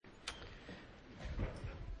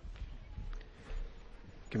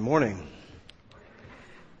Good morning.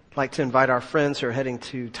 I'd like to invite our friends who are heading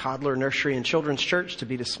to toddler, nursery, and children's church to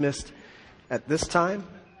be dismissed at this time.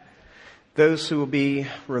 Those who will be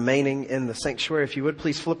remaining in the sanctuary, if you would,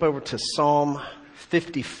 please flip over to Psalm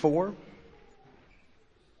 54.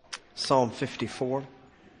 Psalm 54.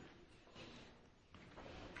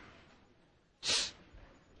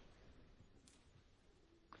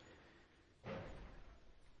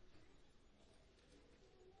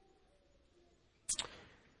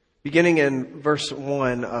 Beginning in verse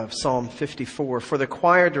 1 of Psalm 54, for the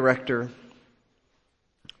choir director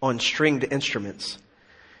on stringed instruments,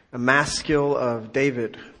 a maskil of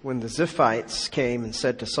David, when the Ziphites came and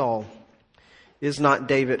said to Saul, "Is not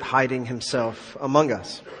David hiding himself among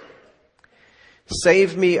us?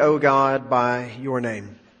 Save me, O God, by your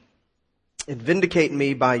name, and vindicate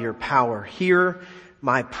me by your power. Hear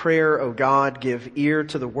my prayer, O God, give ear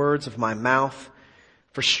to the words of my mouth,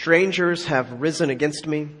 for strangers have risen against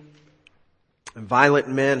me, and violent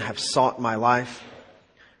men have sought my life.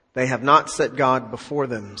 They have not set God before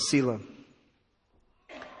them. Selah.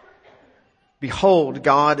 Behold,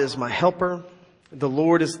 God is my helper. The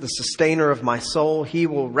Lord is the sustainer of my soul. He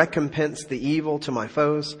will recompense the evil to my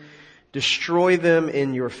foes. Destroy them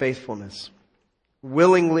in your faithfulness.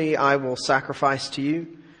 Willingly I will sacrifice to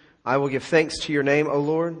you. I will give thanks to your name, O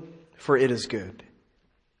Lord, for it is good.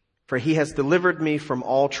 For he has delivered me from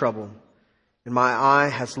all trouble, and my eye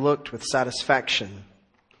has looked with satisfaction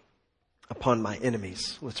upon my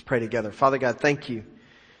enemies. Let's pray together. Father God, thank you.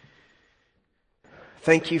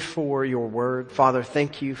 Thank you for your word. Father,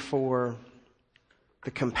 thank you for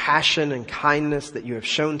the compassion and kindness that you have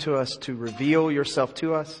shown to us to reveal yourself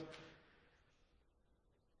to us,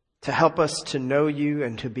 to help us to know you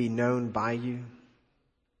and to be known by you.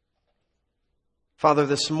 Father,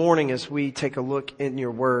 this morning as we take a look in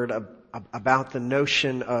your word about the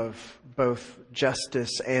notion of both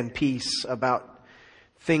justice and peace, about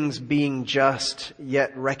things being just,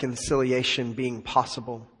 yet reconciliation being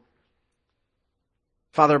possible.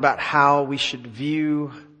 Father, about how we should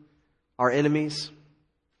view our enemies,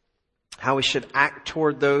 how we should act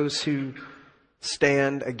toward those who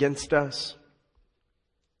stand against us.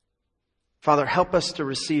 Father, help us to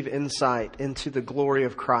receive insight into the glory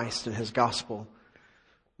of Christ and his gospel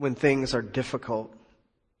when things are difficult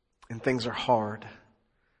and things are hard.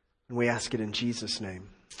 And we ask it in Jesus' name.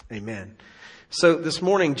 Amen. So this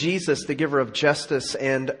morning, Jesus, the giver of justice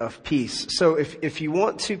and of peace. So if you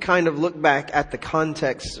want to kind of look back at the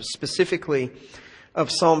context specifically of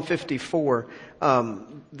Psalm 54,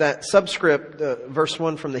 that subscript, verse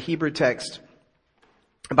 1 from the Hebrew text,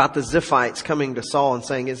 about the Ziphites coming to Saul and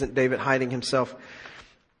saying, "Isn't David hiding himself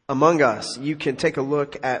among us?" You can take a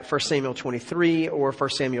look at 1 Samuel 23 or 1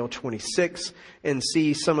 Samuel 26 and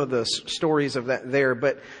see some of the stories of that there.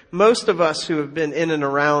 But most of us who have been in and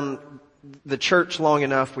around the church long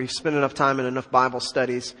enough, we've spent enough time in enough Bible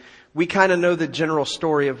studies, we kind of know the general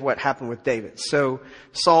story of what happened with David. So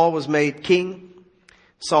Saul was made king.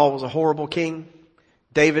 Saul was a horrible king.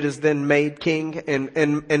 David is then made king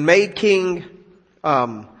and made king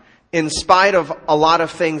in spite of a lot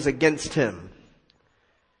of things against him.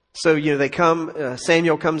 So, they come,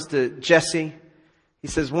 Samuel comes to Jesse. He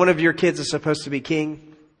says, "One of your kids is supposed to be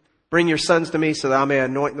king. Bring your sons to me so that I may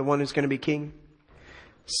anoint the one who's going to be king."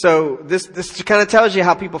 So this kind of tells you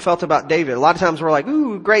how people felt about David. A lot of times we're like,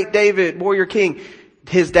 "Ooh, great David, warrior king."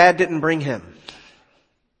 His dad didn't bring him.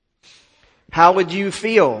 How would you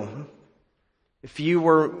feel if you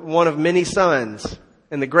were one of many sons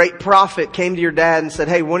and the great prophet came to your dad and said,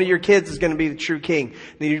 "Hey, one of your kids is going to be the true king.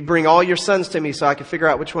 And you bring all your sons to me so I can figure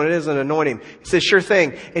out which one it is and anoint him." He says, "Sure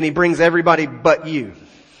thing." And he brings everybody but you.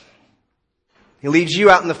 He leaves you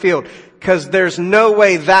out in the field because there's no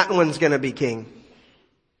way that one's going to be king.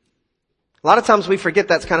 A lot of times we forget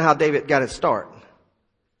that's kind of how David got his start.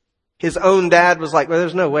 His own dad was like, "Well,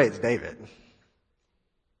 there's no way it's David.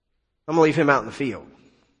 I'm going to leave him out in the field."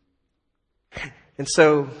 And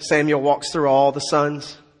so Samuel walks through all the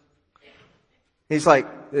sons. He's like,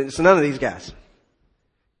 "It's none of these guys.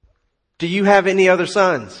 Do you have any other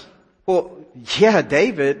sons?" "Well, yeah,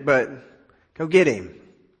 David, but go get him."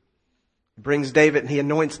 He brings David and he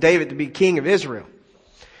anoints David to be king of Israel.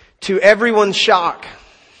 To everyone's shock.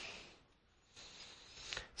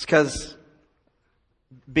 It's because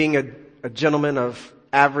being a gentleman of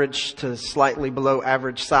average to slightly below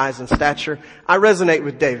average size and stature, I resonate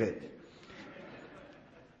with David.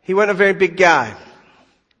 He wasn't a very big guy.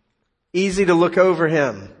 Easy to look over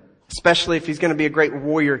him, especially if he's going to be a great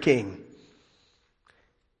warrior king.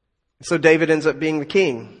 So David ends up being the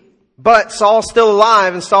king. But Saul's still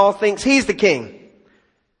alive and Saul thinks he's the king.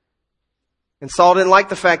 And Saul didn't like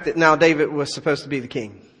the fact that now David was supposed to be the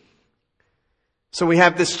king. So we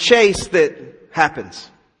have this chase that happens.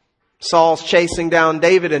 Saul's chasing down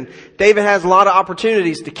David, and David has a lot of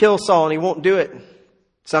opportunities to kill Saul, and he won't do it.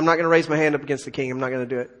 So I'm not going to raise my hand up against the king. I'm not going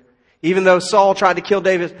to do it. Even though Saul tried to kill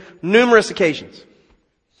David numerous occasions.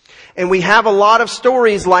 And we have a lot of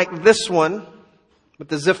stories like this one, with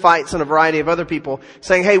the Ziphites and a variety of other people,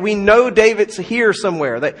 saying, hey, we know David's here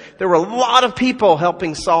somewhere. That there were a lot of people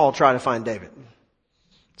helping Saul try to find David,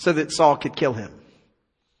 so that Saul could kill him.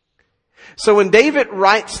 So when David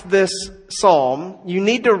writes this psalm, you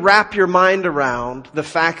need to wrap your mind around the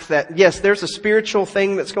fact that, yes, there's a spiritual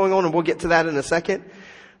thing that's going on, and we'll get to that in a second.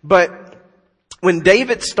 But when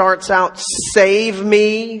David starts out, save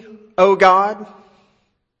me, O God,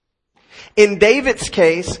 in David's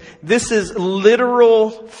case, this is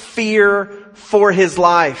literal fear for his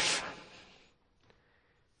life.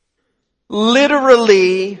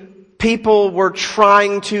 Literally, people were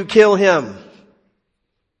trying to kill him.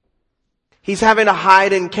 He's having to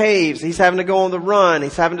hide in caves. He's having to go on the run.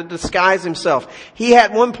 He's having to disguise himself. He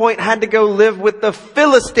at one point had to go live with the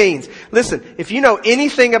Philistines. Listen, if you know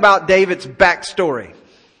anything about David's backstory,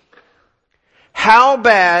 how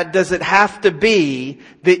bad does it have to be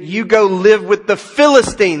that you go live with the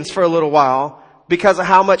Philistines for a little while because of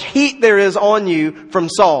how much heat there is on you from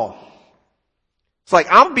Saul? It's like,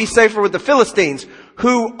 I'll be safer with the Philistines,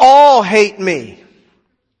 who all hate me.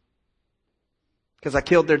 Because I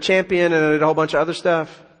killed their champion and I did a whole bunch of other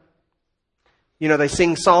stuff. You know, they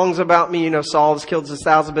sing songs about me. You know, Saul has killed his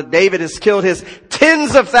thousands, but David has killed his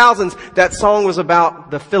tens of thousands. That song was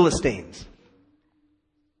about the Philistines.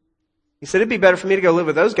 He said, it'd be better for me to go live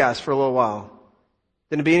with those guys for a little while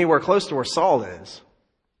than to be anywhere close to where Saul is.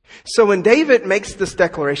 So when David makes this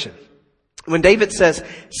declaration, when David says,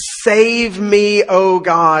 save me, O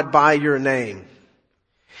God, by your name,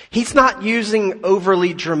 he's not using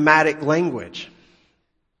overly dramatic language.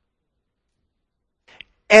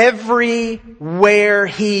 Everywhere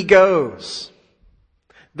he goes,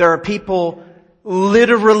 there are people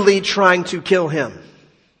literally trying to kill him.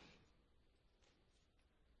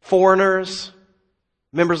 Foreigners,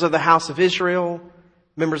 members of the house of Israel,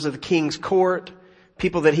 members of the king's court,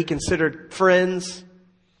 people that he considered friends.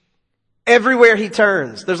 Everywhere he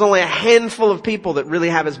turns, there's only a handful of people that really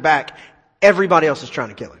have his back. Everybody else is trying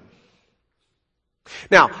to kill him.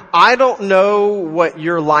 Now, I don't know what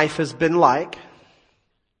your life has been like.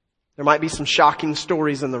 There might be some shocking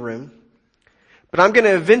stories in the room. But I'm going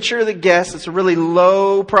to venture the guess, it's a really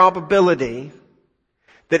low probability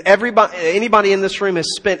that anybody in this room has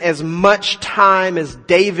spent as much time as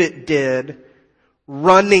David did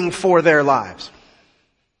running for their lives.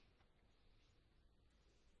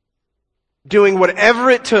 Doing whatever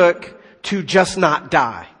it took to just not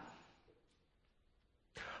die.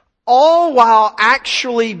 All while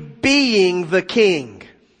actually being the king.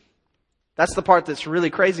 That's the part that's really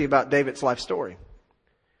crazy about David's life story.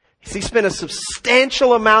 He spent a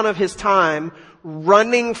substantial amount of his time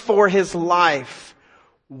running for his life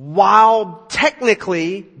while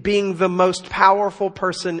technically being the most powerful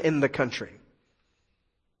person in the country.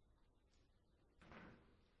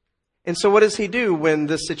 And so what does he do when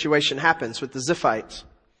this situation happens with the Ziphites?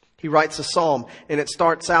 He writes a psalm and it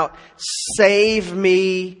starts out, save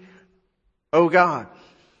me, O God.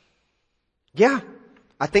 Yeah,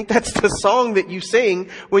 I think that's the song that you sing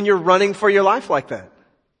when you're running for your life like that.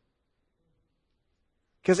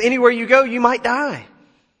 Because anywhere you go, you might die.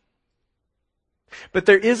 But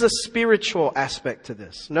there is a spiritual aspect to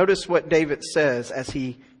this. Notice what David says as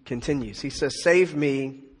he continues. He says, save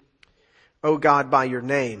me, O God, by your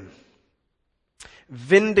name.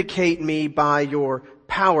 Vindicate me by your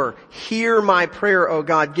power. Hear my prayer, O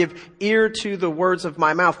God. Give ear to the words of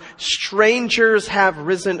my mouth. Strangers have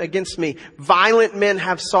risen against me. Violent men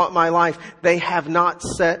have sought my life. They have not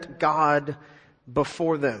set God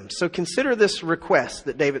before them. So consider this request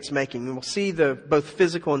that David's making, and we'll see the both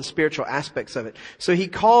physical and spiritual aspects of it. So he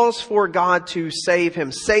calls for God to save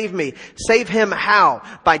him. Save me. Save him how?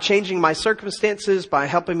 By changing my circumstances, by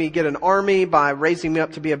helping me get an army, by raising me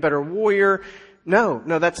up to be a better warrior. No,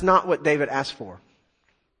 that's not what David asked for.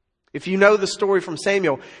 If you know the story from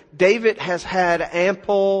Samuel, David has had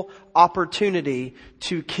ample opportunity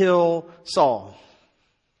to kill Saul.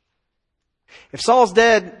 If Saul's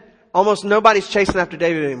dead, almost nobody's chasing after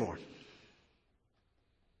David anymore.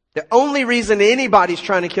 The only reason anybody's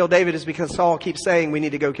trying to kill David is because Saul keeps saying we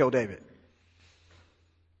need to go kill David.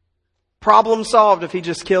 Problem solved if he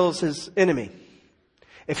just kills his enemy.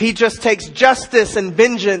 If he just takes justice and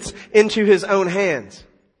vengeance into his own hands.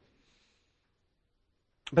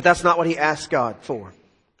 But that's not what he asked God for.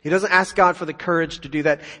 He doesn't ask God for the courage to do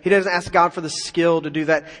that. He doesn't ask God for the skill to do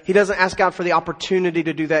that. He doesn't ask God for the opportunity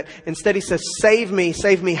to do that. Instead, he says, save me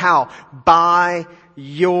how? By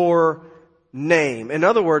your name. In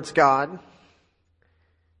other words, God,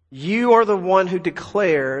 you are the one who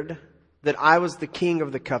declared that I was the king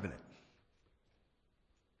of the covenant.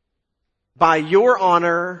 By your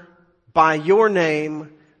honor, by your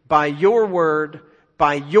name, by your word,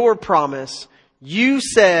 by your promise, you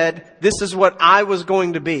said this is what I was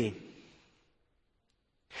going to be.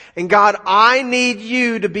 And God, I need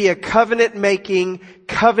you to be a covenant-making,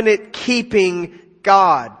 covenant-keeping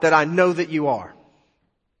God that I know that you are.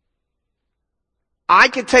 I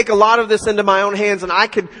could take a lot of this into my own hands and I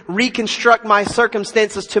could reconstruct my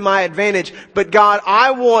circumstances to my advantage. But God,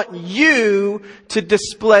 I want you to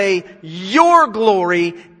display your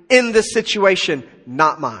glory in this situation,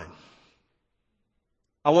 not mine.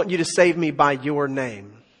 I want you to save me by your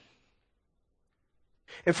name.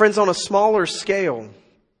 And friends, on a smaller scale,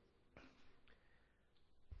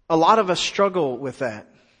 a lot of us struggle with that.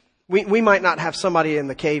 We might not have somebody in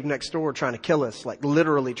the cave next door trying to kill us, like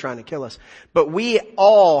literally trying to kill us. But we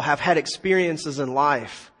all have had experiences in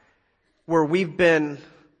life where we've been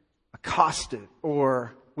accosted,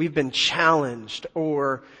 or we've been challenged,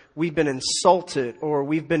 or we've been insulted, or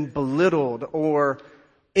we've been belittled, or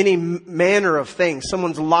any manner of things.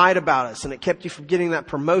 Someone's lied about us and it kept you from getting that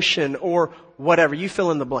promotion, or whatever. You fill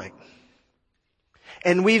in the blank.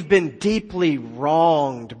 And we've been deeply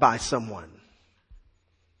wronged by someone.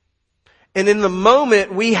 And in the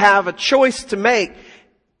moment, we have a choice to make.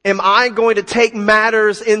 Am I going to take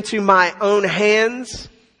matters into my own hands?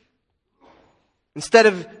 Instead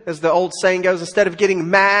of, as the old saying goes, instead of getting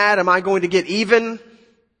mad, am I going to get even?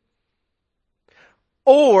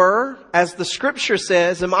 Or, as the scripture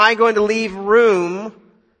says, am I going to leave room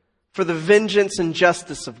for the vengeance and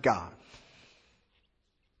justice of God?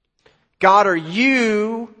 God, are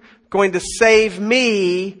you going to save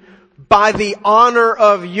me by the honor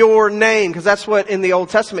of your name? Because that's what, in the Old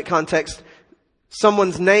Testament context,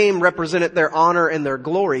 someone's name represented their honor and their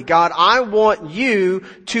glory. God, I want you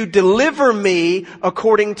to deliver me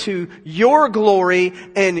according to your glory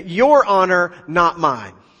and your honor, not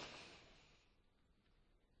mine.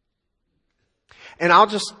 And I'll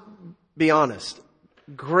just be honest.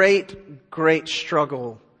 Great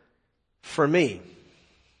struggle for me.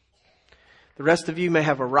 The rest of you may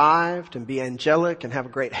have arrived and be angelic and have a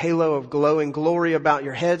great halo of glowing glory about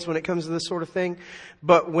your heads when it comes to this sort of thing.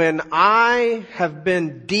 But when I have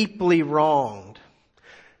been deeply wronged,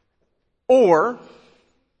 or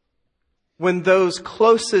when those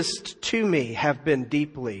closest to me have been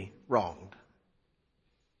deeply wronged,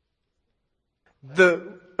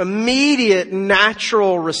 the immediate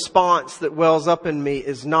natural response that wells up in me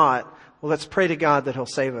is not, well, let's pray to God that He'll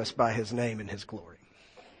save us by His name and His glory.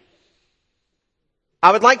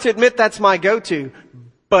 I would like to admit that's my go-to,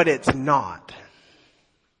 but it's not.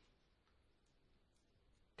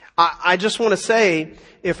 I just want to say,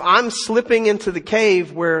 if I'm slipping into the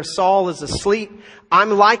cave where Saul is asleep, I'm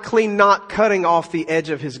likely not cutting off the edge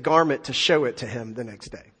of his garment to show it to him the next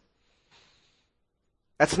day.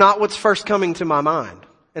 That's not what's first coming to my mind.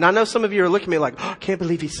 And I know some of you are looking at me like, oh, I can't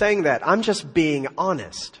believe he's saying that. I'm just being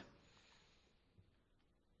honest.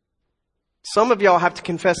 Some of y'all have to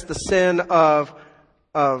confess the sin of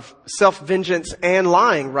self-vengeance and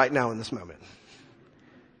lying right now in this moment.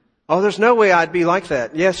 Oh, there's no way I'd be like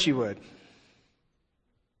that. Yes, you would.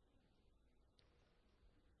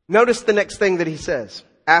 Notice the next thing that he says.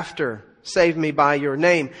 After, save me by your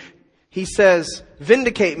name. He says,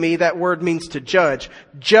 vindicate me. That word means to judge.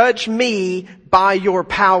 Judge me by your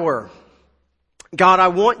power. God, I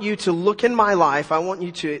want you to look in my life. I want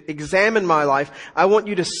you to examine my life. I want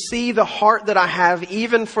you to see the heart that I have,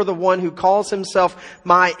 even for the one who calls himself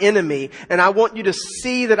my enemy. And I want you to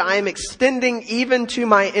see that I am extending even to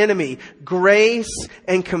my enemy grace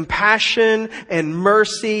and compassion and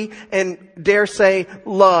mercy and, dare say,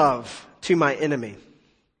 love to my enemy.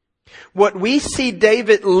 What we see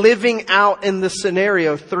David living out in the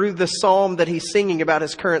scenario through the psalm that he's singing about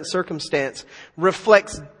his current circumstance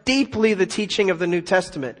reflects deeply the teaching of the New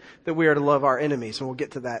Testament that we are to love our enemies. And we'll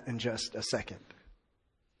get to that in just a second.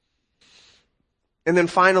 And then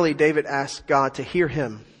finally, David asks God to hear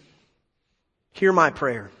him. Hear my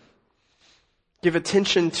prayer. Give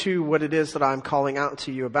attention to what it is that I'm calling out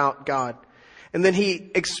to you about, God. And then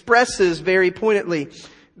he expresses very pointedly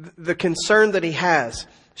the concern that he has.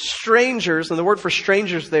 Strangers, and the word for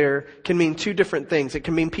strangers there can mean two different things. It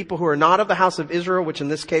can mean people who are not of the house of Israel, which in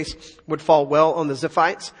this case would fall well on the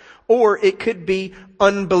Ziphites, or it could be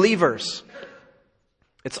unbelievers.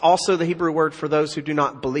 It's also the Hebrew word for those who do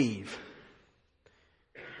not believe.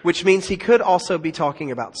 which means he could also be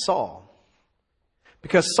talking about Saul.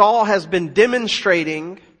 Because Saul has been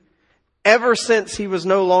demonstrating ever since he was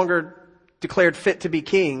no longer declared fit to be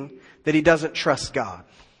king that he doesn't trust God.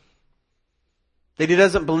 That he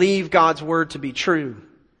doesn't believe God's word to be true.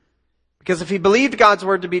 Because if he believed God's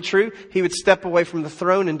word to be true, he would step away from the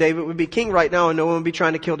throne and David would be king right now and no one would be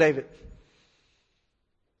trying to kill David.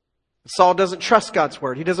 Saul doesn't trust God's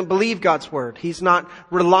word. He doesn't believe God's word. He's not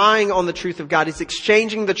relying on the truth of God. He's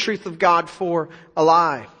exchanging the truth of God for a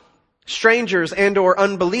lie. Strangers and or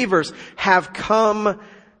unbelievers have come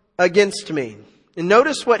against me. And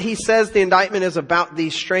notice what he says the indictment is about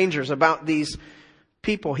these strangers, about these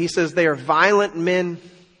people. He says they are violent men.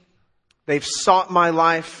 They've sought my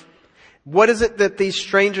life. What is it that these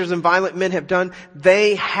strangers and violent men have done?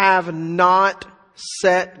 They have not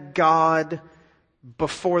set God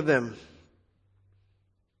before them.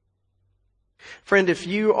 Friend, if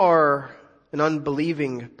you are an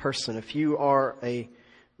unbelieving person, if you are a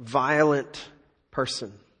violent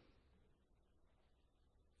person,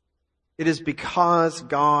 it is because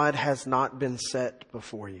God has not been set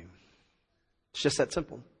before you. It's just that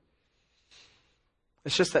simple.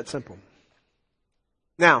 It's just that simple.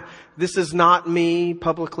 Now, this is not me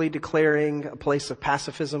publicly declaring a place of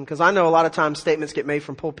pacifism, because I know a lot of times statements get made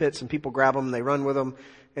from pulpits and people grab them and they run with them.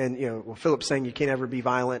 And, Philip's saying you can't ever be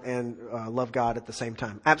violent and love God at the same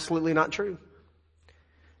time. Absolutely not true.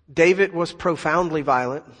 David was profoundly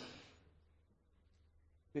violent.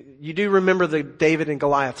 You do remember the David and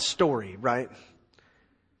Goliath story, right?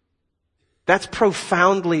 That's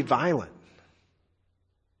profoundly violent.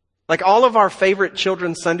 Like all of our favorite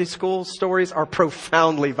children's Sunday school stories are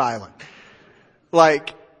profoundly violent.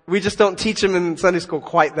 Like we just don't teach them in Sunday school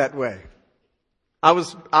quite that way. I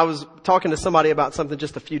was talking to somebody about something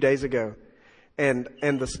just a few days ago, and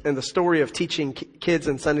the story of teaching kids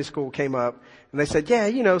in Sunday school came up, and they said,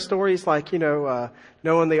 yeah, stories like Noah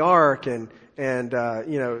and the ark and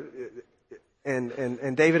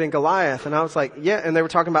David and Goliath. And I was like, yeah. And they were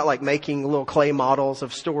talking about like making little clay models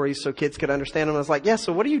of stories so kids could understand them. I was like, yeah,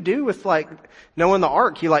 so what do you do with like Noah and the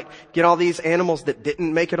ark? You like get all these animals that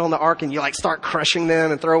didn't make it on the ark and you like start crushing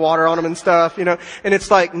them and throw water on them and stuff, And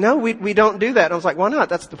it's like, no, we don't do that. And I was like, why not?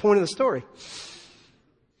 That's the point of the story.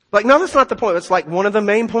 Like, no, that's not the point. It's like one of the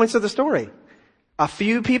main points of the story. A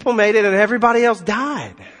few people made it and everybody else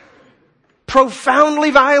died.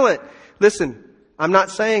 Profoundly violent. Listen. I'm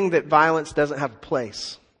not saying that violence doesn't have a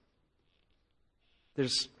place.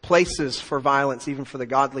 There's places for violence even for the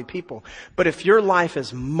godly people. But if your life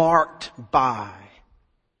is marked by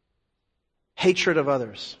hatred of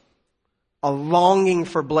others, a longing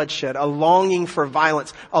for bloodshed, a longing for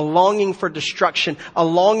violence, a longing for destruction, a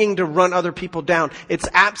longing to run other people down. It's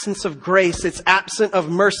absence of grace. It's absent of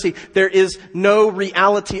mercy. There is no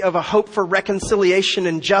reality of a hope for reconciliation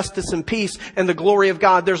and justice and peace and the glory of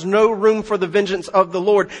God. There's no room for the vengeance of the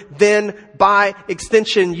Lord. Then by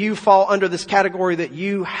extension, you fall under this category that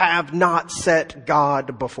you have not set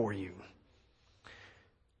God before you.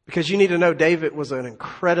 Because you need to know David was an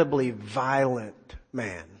incredibly violent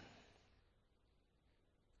man.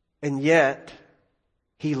 And yet,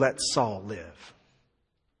 he let Saul live.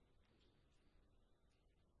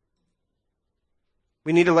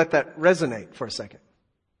 We need to let that resonate for a second.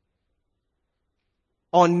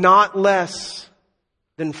 On not less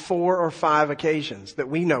than 4 or 5 occasions that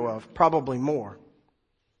we know of, probably more,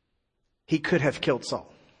 he could have killed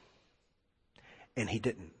Saul. And he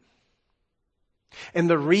didn't. And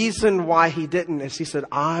the reason why he didn't is he said,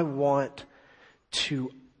 I want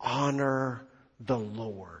to honor the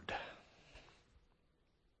Lord.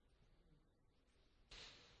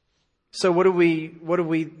 So what do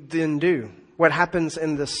we then do? What happens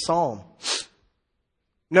in this psalm?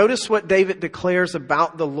 Notice what David declares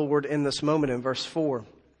about the Lord in this moment in verse 4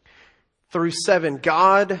 through 7.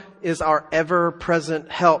 God is our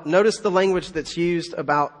ever-present help. Notice the language that's used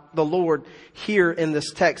about the Lord here in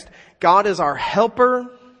this text. God is our helper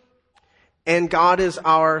and God is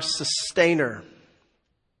our sustainer.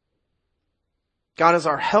 God is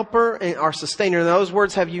our helper and our sustainer. And those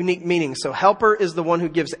words have unique meanings. So helper is the one who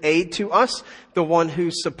gives aid to us, the one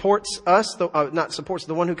who supports us, the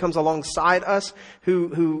one who comes alongside us,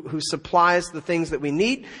 who supplies the things that we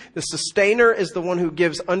need. The sustainer is the one who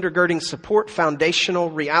gives undergirding support,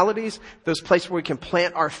 foundational realities, those places where we can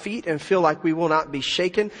plant our feet and feel like we will not be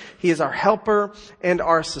shaken. He is our helper and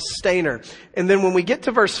our sustainer. And then when we get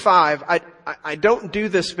to verse 5, I don't do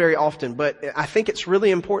this very often, but I think it's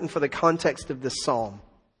really important for the context of this psalm.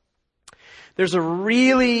 There's a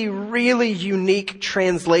really, really unique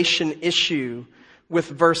translation issue with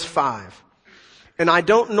verse 5. And I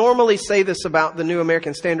don't normally say this about the New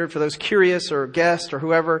American Standard for those curious or guests or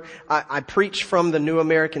whoever. I preach from the New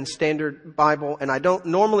American Standard Bible, and I don't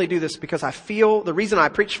normally do this because the reason I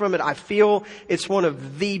preach from it, I feel it's one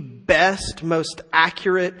of the best, most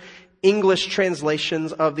accurate English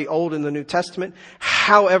translations of the Old and the New Testament.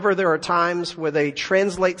 However, there are times where they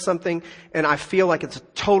translate something and I feel like it's a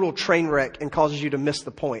total train wreck and causes you to miss the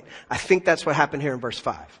point. I think that's what happened here in verse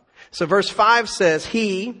 5. So verse 5 says,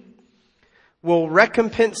 He will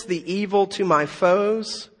recompense the evil to my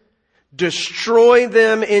foes, destroy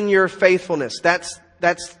them in your faithfulness. That's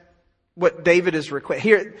what David is requesting.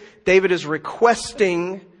 Here, David is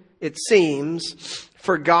requesting, it seems,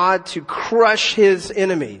 for God to crush his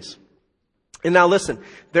enemies. And now listen,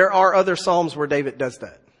 there are other Psalms where David does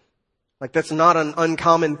that. Like that's not an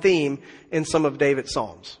uncommon theme in some of David's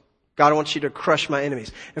Psalms. God wants you to crush my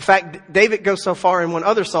enemies. In fact, David goes so far in one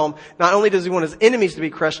other psalm, not only does he want his enemies to be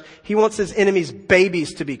crushed, he wants his enemies'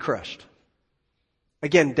 babies to be crushed.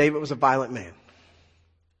 Again, David was a violent man.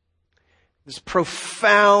 This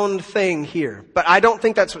profound thing here. But I don't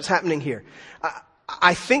think that's what's happening here.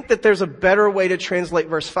 I think that there's a better way to translate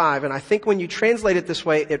verse 5. And I think when you translate it this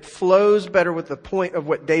way, it flows better with the point of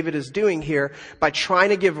what David is doing here by trying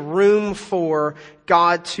to give room for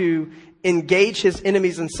God to engage his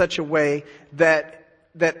enemies in such a way that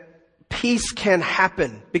peace can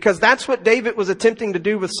happen. Because that's what David was attempting to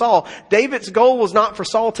do with Saul. David's goal was not for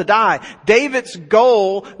Saul to die. David's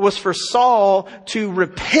goal was for Saul to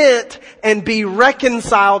repent and be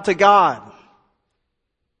reconciled to God.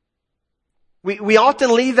 We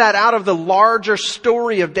often leave that out of the larger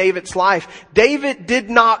story of David's life. David did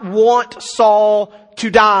not want Saul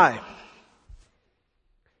to die.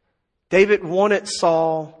 David wanted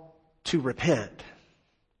Saul to repent.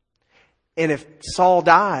 And if Saul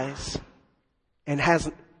dies and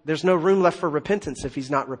there's no room left for repentance if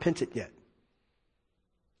he's not repented yet.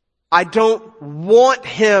 I don't want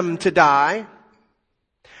him to die.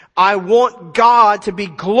 I want God to be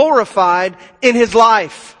glorified in his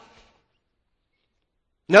life.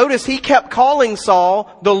 Notice he kept calling Saul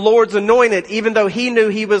the Lord's anointed, even though he knew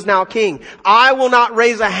he was now king. I will not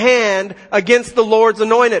raise a hand against the Lord's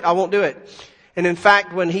anointed. I won't do it. And in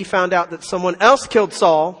fact, when he found out that someone else killed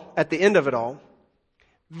Saul at the end of it all,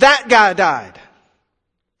 that guy died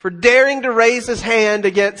for daring to raise his hand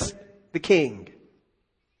against the king.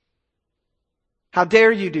 How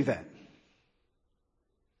dare you do that?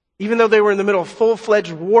 Even though they were in the middle of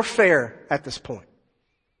full-fledged warfare at this point.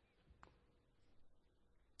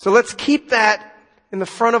 So let's keep that in the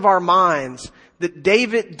front of our minds, that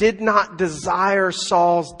David did not desire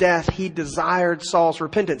Saul's death. He desired Saul's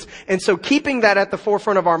repentance. And so keeping that at the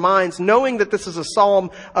forefront of our minds, knowing that this is a psalm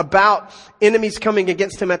about enemies coming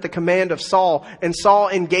against him at the command of Saul, and Saul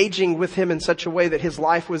engaging with him in such a way that his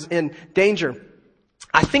life was in danger.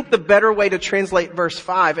 I think the better way to translate verse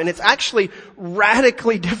 5, and it's actually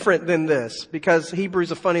radically different than this, because Hebrew's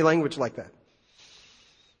a funny language like that.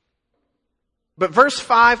 But verse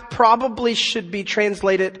 5 probably should be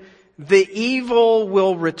translated, the evil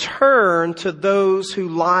will return to those who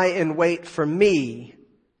lie in wait for me.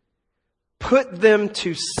 Put them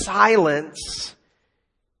to silence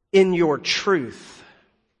in your truth.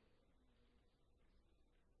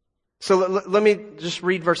 So let me just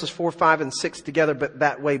read verses 4, 5, and 6 together, but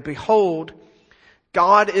that way. Behold,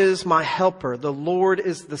 God is my helper. The Lord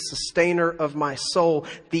is the sustainer of my soul.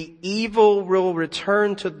 The evil will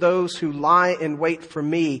return to those who lie in wait for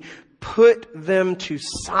me. Put them to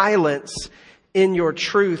silence in your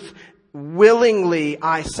truth. Willingly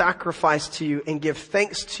I sacrifice to you and give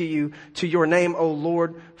thanks to you, to your name, O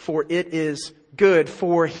Lord, for it is good.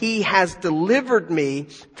 For he has delivered me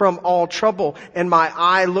from all trouble, and my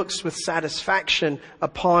eye looks with satisfaction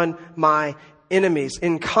upon my enemies.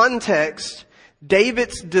 In context,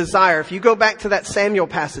 David's desire, if you go back to that Samuel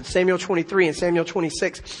passage, Samuel 23 and Samuel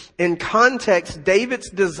 26, in context, David's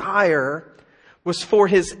desire was for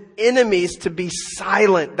his enemies to be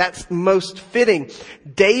silent. That's most fitting.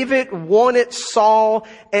 David wanted Saul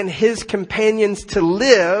and his companions to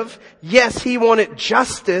live. Yes, he wanted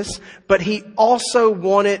justice, but he also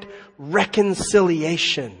wanted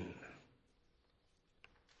reconciliation.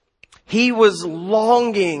 He was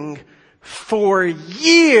longing for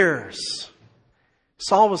years.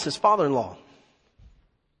 Saul was his father-in-law.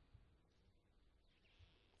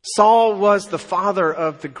 Saul was the father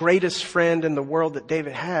of the greatest friend in the world that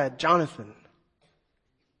David had, Jonathan.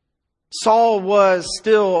 Saul was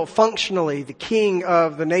still functionally the king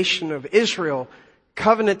of the nation of Israel,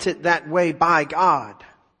 covenanted that way by God.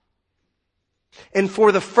 And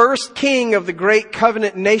for the first king of the great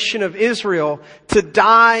covenant nation of Israel to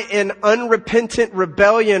die in unrepentant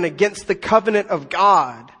rebellion against the covenant of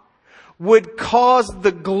God would cause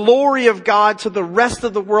the glory of God to the rest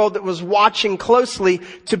of the world that was watching closely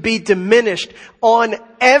to be diminished on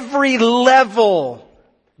every level.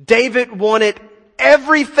 David wanted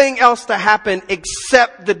everything else to happen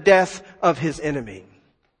except the death of his enemy.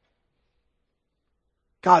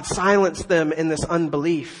 God silenced them in this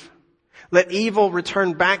unbelief. Let evil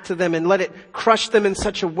return back to them and let it crush them in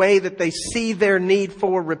such a way that they see their need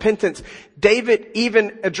for repentance. David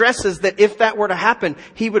even addresses that if that were to happen,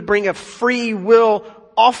 he would bring a free will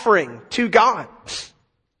offering to God.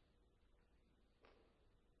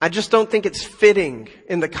 I just don't think it's fitting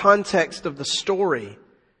in the context of the story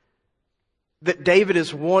that David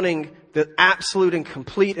is wanting the absolute and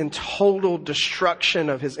complete and total destruction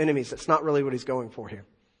of his enemies. That's not really what he's going for here.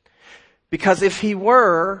 Because if he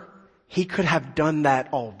were, he could have done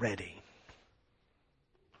that already.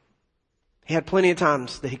 He had plenty of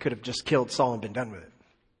times that he could have just killed Saul and been done with it.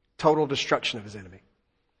 Total destruction of his enemy.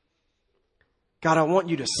 God, I want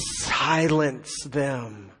you to silence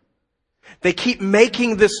them. They keep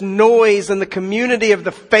making this noise in the community of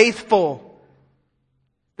the faithful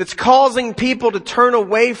that's causing people to turn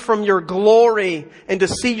away from your glory and to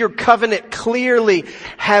see your covenant clearly.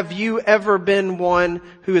 Have you ever been one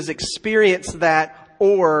who has experienced that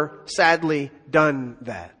or sadly done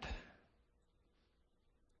that?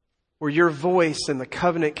 Where your voice in the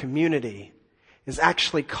covenant community is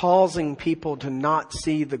actually causing people to not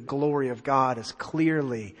see the glory of God as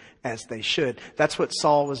clearly as they should. That's what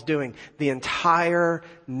Saul was doing. The entire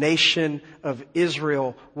nation of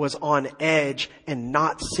Israel was on edge and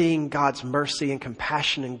not seeing God's mercy and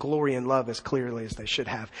compassion and glory and love as clearly as they should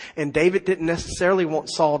have. And David didn't necessarily want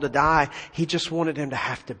Saul to die. He just wanted him to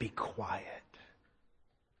have to be quiet.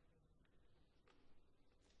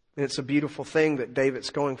 And it's a beautiful thing that David's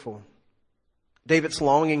going for. David's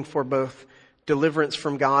longing for both deliverance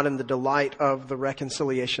from God and the delight of the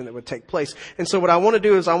reconciliation that would take place. And so what I want to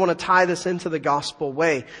do is I want to tie this into the gospel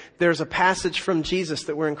way. There's a passage from Jesus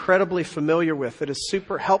that we're incredibly familiar with that is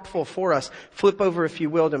super helpful for us. Flip over, if you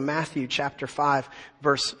will, to Matthew chapter 5,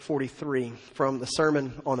 verse 43 from the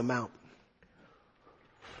Sermon on the Mount.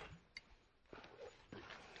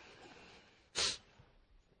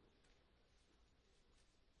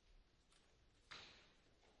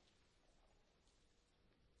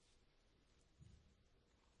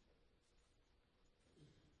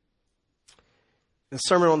 The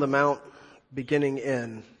Sermon on the Mount, beginning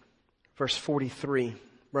in verse 43,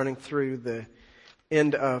 running through the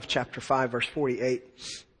end of chapter 5, verse 48.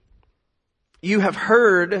 You have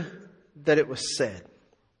heard that it was said,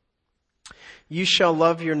 you shall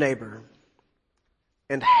love your neighbor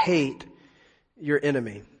and hate your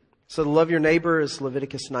enemy. So to love your neighbor is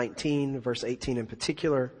Leviticus 19, verse 18 in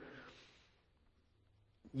particular.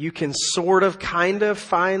 You can sort of, kind of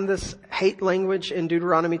find this hate language in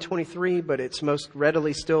Deuteronomy 23, but it's most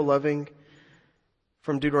readily still loving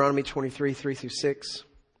from Deuteronomy 23, 3 through 6.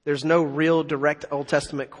 There's no real direct Old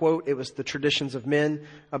Testament quote. It was the traditions of men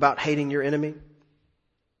about hating your enemy.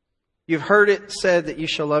 You've heard it said that you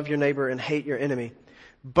shall love your neighbor and hate your enemy.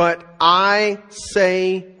 But I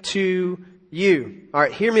say to you. All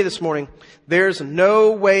right, hear me this morning. There's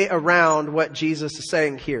no way around what Jesus is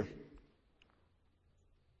saying here.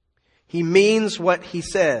 He means what he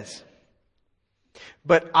says.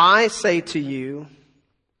 But I say to you,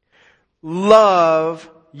 love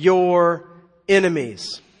your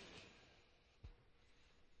enemies.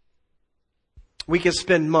 We could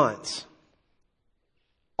spend months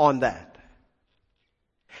on that.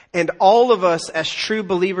 And all of us as true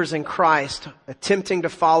believers in Christ, attempting to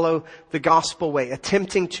follow the gospel way,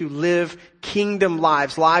 attempting to live kingdom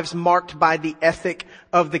lives, lives marked by the ethic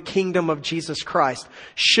of the kingdom of Jesus Christ,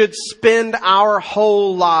 should spend our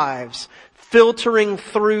whole lives filtering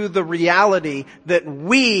through the reality that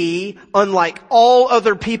we, unlike all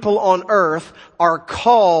other people on earth, are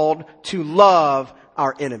called to love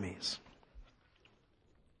our enemies.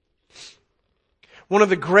 One of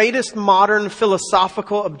the greatest modern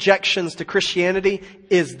philosophical objections to Christianity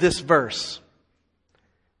is this verse.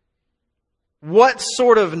 What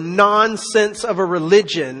sort of nonsense of a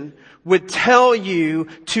religion would tell you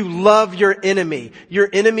to love your enemy? Your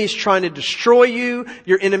enemy's trying to destroy you.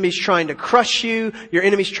 Your enemy's trying to crush you. Your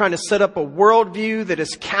enemy's trying to set up a worldview that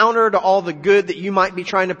is counter to all the good that you might be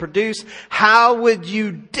trying to produce. How would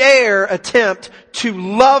you dare attempt to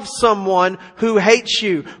love someone who hates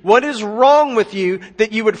you? What is wrong with you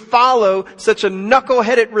that you would follow such a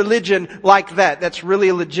knuckleheaded religion like that? That's really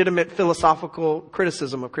a legitimate philosophical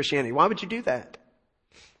criticism of Christianity. Why would you do that?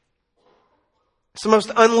 It's the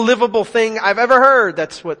most unlivable thing I've ever heard.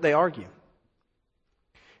 That's what they argue.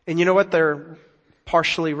 And you know what? They're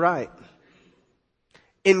partially right.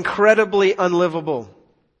 Incredibly unlivable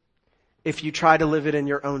if you try to live it in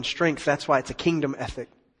your own strength. That's why it's a kingdom ethic.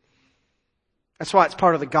 That's why it's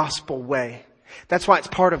part of the gospel way. That's why it's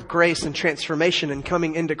part of grace and transformation and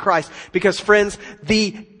coming into Christ. Because friends,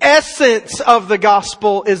 the essence of the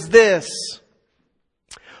gospel is this.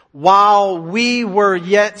 While we were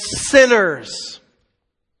yet sinners,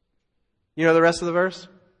 you know the rest of the verse?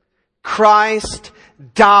 Christ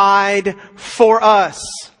died for us.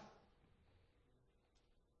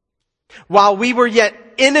 While we were yet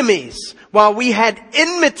enemies, while we had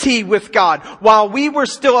enmity with God, while we were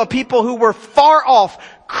still a people who were far off,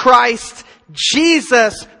 Christ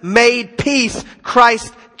Jesus made peace.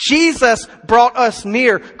 Christ Jesus brought us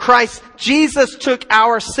near. Christ Jesus took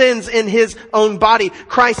our sins in His own body.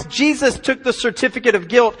 Christ Jesus took the certificate of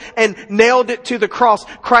guilt and nailed it to the cross.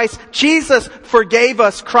 Christ Jesus forgave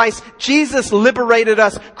us. Christ Jesus liberated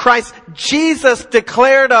us. Christ Jesus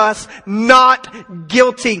declared us not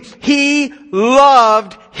guilty. He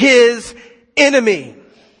loved His enemy.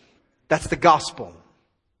 That's the gospel.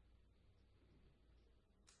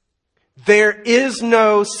 There is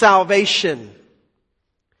no salvation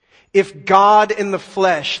if God in the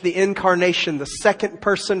flesh, the incarnation, the second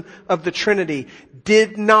person of the Trinity,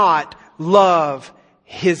 did not love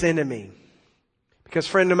His enemy. Because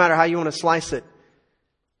friend, no matter how you want to slice it,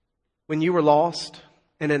 when you were lost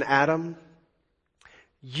and in Adam,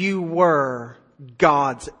 you were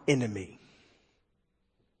God's enemy.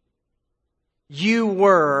 You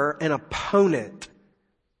were an opponent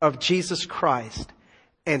of Jesus Christ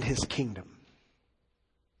and His kingdom.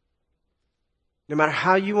 No matter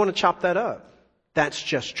how you want to chop that up, that's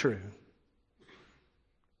just true.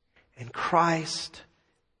 And Christ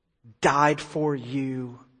died for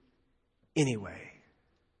you anyway.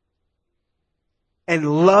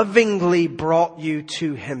 And lovingly brought you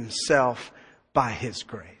to Himself by His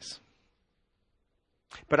grace.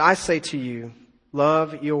 But I say to you,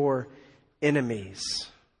 love your enemies.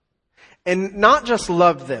 And not just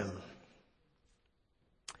love them.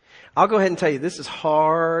 I'll go ahead and tell you, this is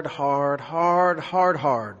hard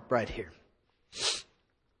right here.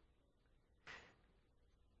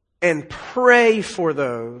 And pray for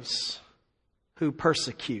those who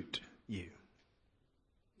persecute you.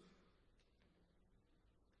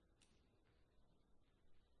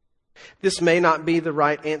 This may not be the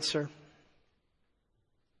right answer,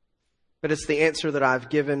 but it's the answer that I've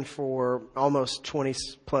given for almost 20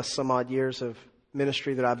 plus some odd years of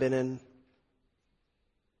ministry that I've been in.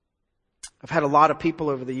 I've had a lot of people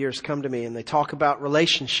over the years come to me and they talk about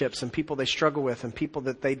relationships and people they struggle with and people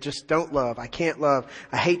that they just don't love. I can't love.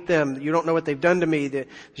 I hate them. You don't know what they've done to me. There's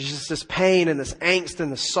just this pain and this angst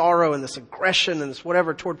and this sorrow and this aggression and this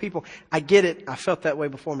whatever toward people. I get it. I felt that way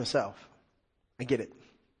before myself. I get it.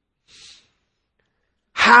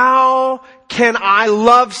 How can I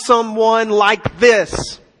love someone like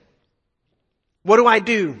this? What do I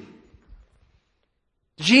do?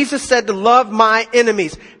 Jesus said to love my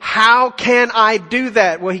enemies. How can I do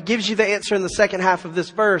that? Well, He gives you the answer in the second half of this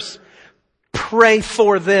verse. Pray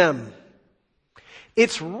for them.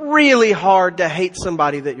 It's really hard to hate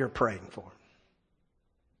somebody that you're praying for.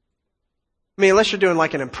 I mean, unless you're doing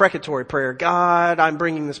like an imprecatory prayer. God, I'm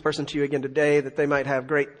bringing this person to you again today that they might have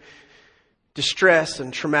great distress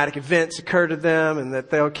and traumatic events occur to them and that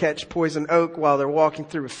they'll catch poison oak while they're walking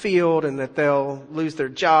through a field and that they'll lose their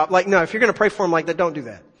job. Like, no, if you're going to pray for them like that, don't do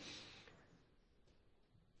that.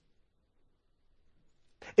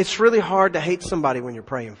 It's really hard to hate somebody when you're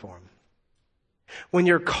praying for them. When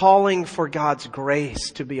you're calling for God's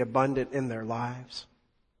grace to be abundant in their lives.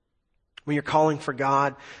 When you're calling for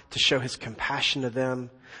God to show His compassion to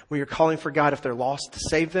them. When you're calling for God, if they're lost, to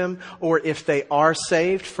save them, or if they are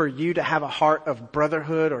saved, for you to have a heart of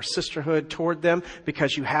brotherhood or sisterhood toward them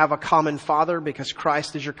because you have a common Father, because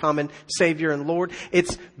Christ is your common Savior and Lord.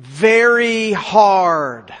 It's very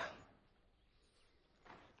hard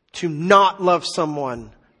to not love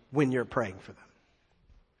someone when you're praying for them.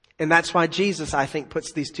 And that's why Jesus, I think,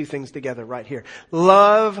 puts these two things together right here.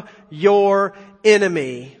 Love your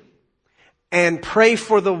enemy and pray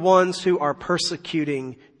for the ones who are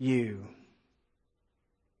persecuting you.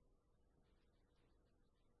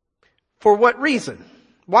 For what reason?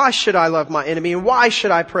 Why should I love my enemy? And why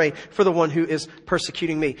should I pray for the one who is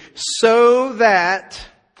persecuting me? So that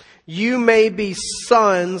you may be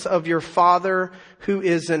sons of your Father who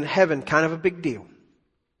is in heaven. Kind of a big deal.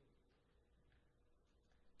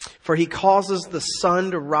 For he causes the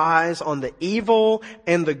sun to rise on the evil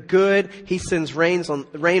and the good. He sends rain on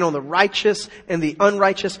the righteous and the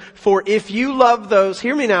unrighteous. For if you love those,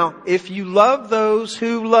 hear me now, if you love those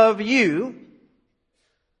who love you,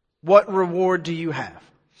 what reward do you have?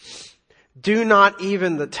 Do not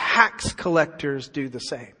even the tax collectors do the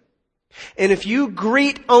same? And if you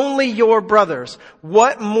greet only your brothers,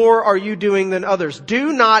 what more are you doing than others?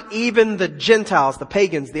 Do not even the Gentiles, the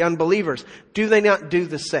pagans, the unbelievers, do they not do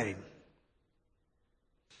the same?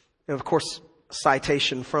 And of course,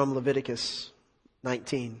 citation from Leviticus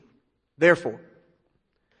 19. Therefore,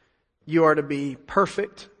 you are to be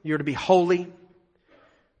perfect, you are to be holy,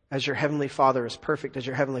 as your heavenly Father is perfect, as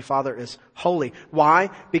your heavenly Father is holy. Why?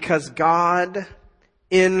 Because God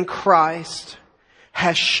in Christ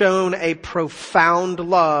has shown a profound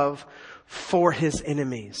love for his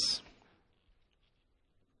enemies.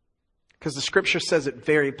 Because the scripture says it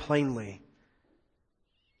very plainly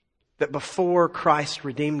that before Christ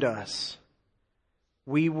redeemed us,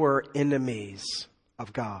 we were enemies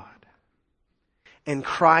of God. And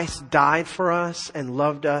Christ died for us and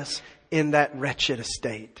loved us in that wretched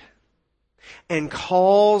estate. And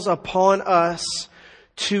calls upon us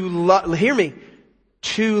to love, hear me,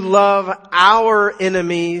 to love our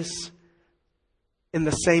enemies in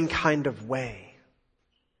the same kind of way.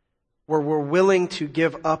 Where we're willing to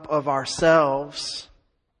give up of ourselves,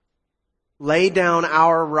 lay down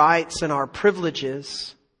our rights and our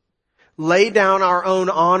privileges, lay down our own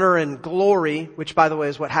honor and glory, which by the way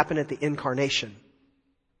is what happened at the incarnation.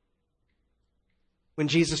 When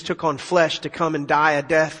Jesus took on flesh to come and die a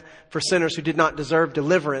death for sinners who did not deserve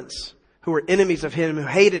deliverance, who were enemies of him, who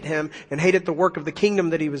hated him and hated the work of the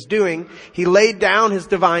kingdom that he was doing. He laid down his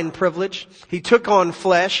divine privilege. He took on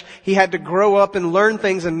flesh. He had to grow up and learn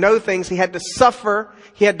things and know things. He had to suffer.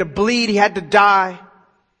 He had to bleed. He had to die.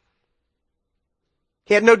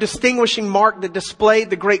 He had no distinguishing mark that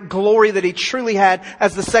displayed the great glory that he truly had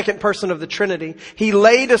as the second person of the Trinity. He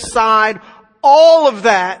laid aside all of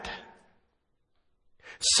that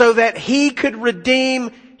so that he could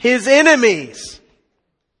redeem his enemies.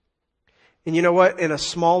 And you know what? In a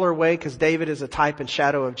smaller way, because David is a type and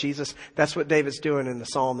shadow of Jesus, that's what David's doing in the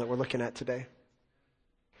psalm that we're looking at today.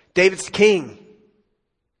 David's king.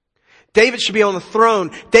 David should be on the throne.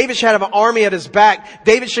 David should have an army at his back.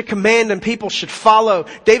 David should command and people should follow.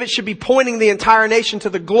 David should be pointing the entire nation to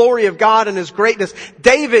the glory of God and his greatness.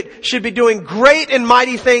 David should be doing great and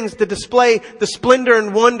mighty things to display the splendor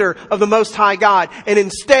and wonder of the Most High God. And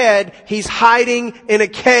instead, he's hiding in a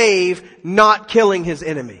cave, not killing his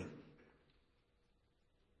enemy.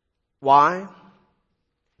 Why?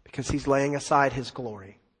 Because he's laying aside his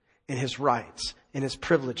glory and his rights and his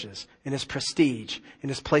privileges and his prestige and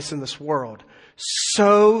his place in this world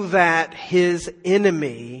so that his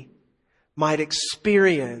enemy might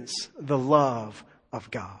experience the love of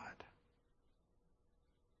God.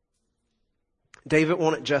 David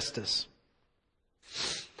wanted justice,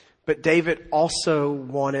 but David also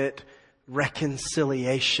wanted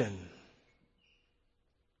reconciliation.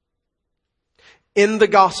 In the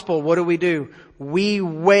gospel, what do? We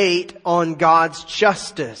wait on God's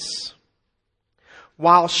justice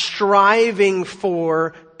while striving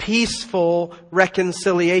for peaceful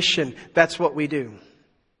reconciliation. That's what we do.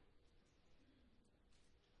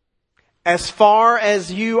 As far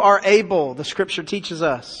as you are able, the scripture teaches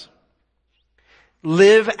us,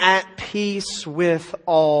 live at peace with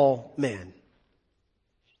all men.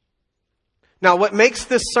 Now, what makes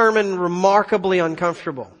this sermon remarkably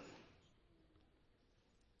uncomfortable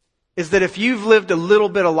is that if you've lived a little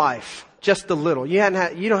bit of life, just a little, you don't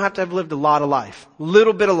have to have lived a lot of life,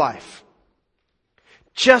 little bit of life.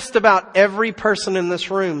 Just about every person in this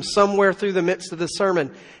room, somewhere through the midst of this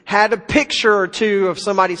sermon, had a picture or two of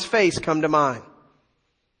somebody's face come to mind.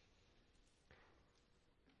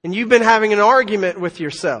 And you've been having an argument with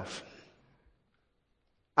yourself.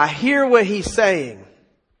 I hear what he's saying,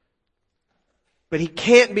 but he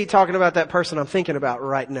can't be talking about that person I'm thinking about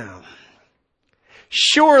right now.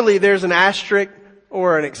 Surely there's an asterisk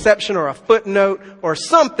or an exception or a footnote or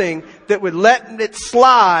something that would let it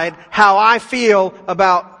slide how I feel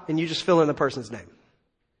about, and you just fill in the person's name.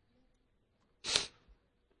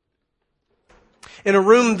 In a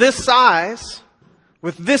room this size,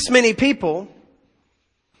 with this many people,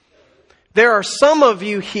 there are some of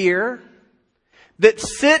you here that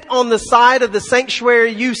sit on the side of the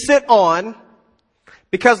sanctuary you sit on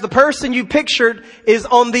because the person you pictured is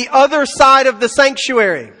on the other side of the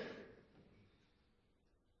sanctuary.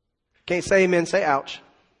 Can't say amen, say ouch.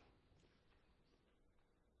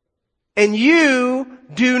 And you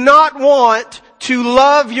do not want to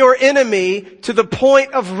love your enemy to the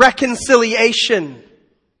point of reconciliation.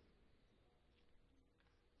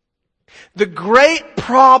 The great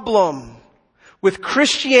problem with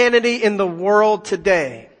Christianity in the world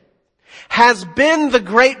today has been the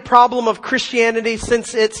great problem of Christianity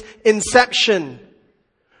since its inception.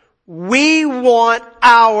 We want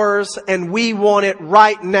ours and we want it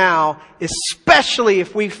right now, especially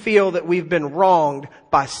if we feel that we've been wronged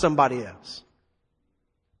by somebody else.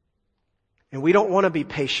 And we don't want to be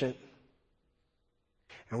patient.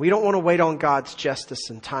 And we don't want to wait on God's justice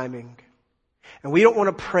and timing. And we don't want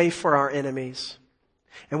to pray for our enemies.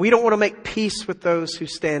 And we don't want to make peace with those who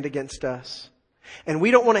stand against us. And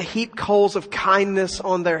we don't want to heap coals of kindness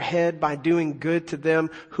on their head by doing good to them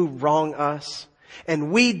who wrong us.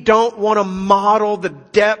 And we don't want to model the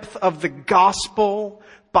depth of the gospel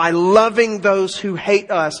by loving those who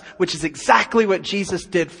hate us, which is exactly what Jesus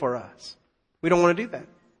did for us. We don't want to do that.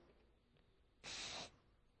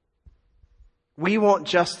 We want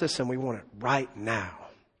justice and we want it right now.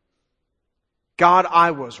 God,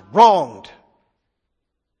 I was wronged.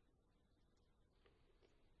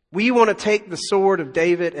 We want to take the sword of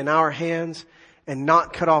David in our hands and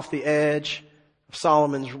not cut off the edge of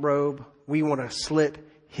Solomon's robe. We want to slit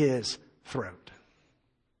his throat.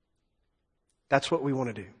 That's what we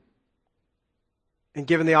want to do. And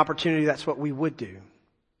given the opportunity, that's what we would do.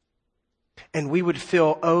 And we would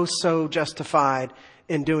feel oh so justified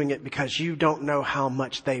in doing it because you don't know how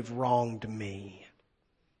much they've wronged me.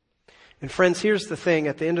 And friends, here's the thing.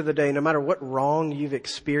 At the end of the day, no matter what wrong you've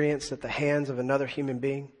experienced at the hands of another human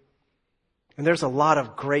being, and there's a lot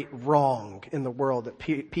of great wrong in the world that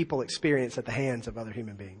people experience at the hands of other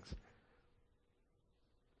human beings.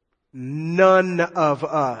 None of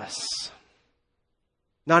us,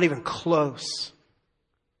 not even close,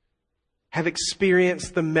 have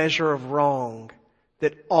experienced the measure of wrong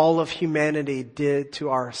that all of humanity did to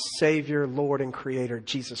our Savior, Lord, and Creator,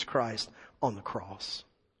 Jesus Christ, on the cross.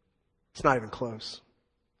 It's not even close.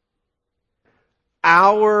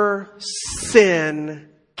 Our sin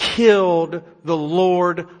killed the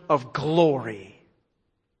Lord of glory.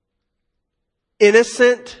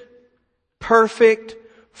 Innocent, perfect,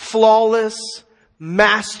 flawless,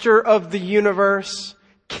 master of the universe,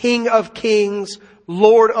 King of kings,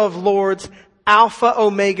 Lord of lords, Alpha,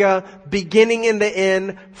 Omega, beginning and the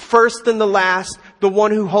end, first and the last, the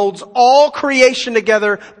one who holds all creation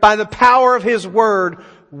together by the power of His word.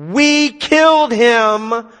 We killed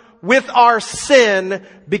Him with our sin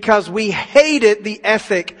because we hated the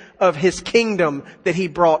ethic of His kingdom that He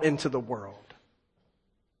brought into the world.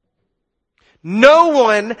 No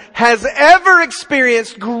one has ever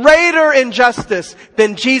experienced greater injustice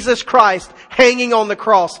than Jesus Christ hanging on the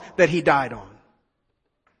cross that He died on.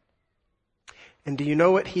 And do you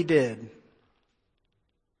know what He did?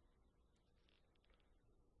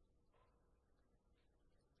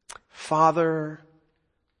 Father,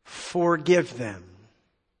 forgive them.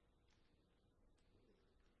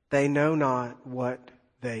 They know not what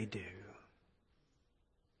they do.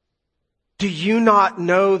 Do you not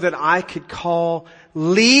know that I could call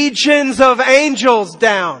legions of angels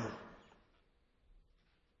down?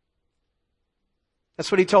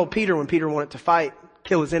 That's what He told Peter when Peter wanted to fight,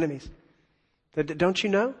 kill his enemies. Don't you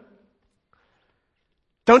know?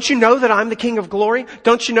 Don't you know that I'm the King of glory?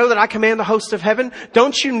 Don't you know that I command the host of heaven?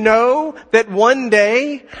 Don't you know that one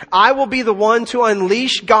day I will be the one to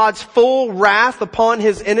unleash God's full wrath upon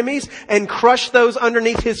His enemies and crush those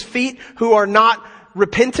underneath His feet who are not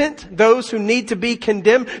repentant, those who need to be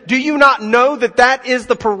condemned? Do you not know that that is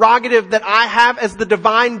the prerogative that I have as the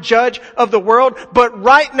divine judge of the world? But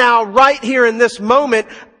right now, right here in this moment,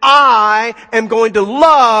 I am going to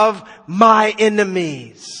love my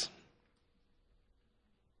enemies.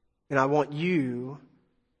 And I want you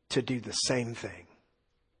to do the same thing.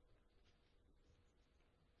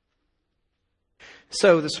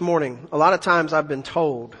 So this morning, a lot of times I've been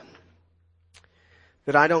told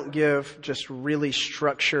that I don't give just really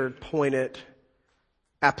structured, pointed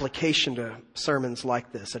application to sermons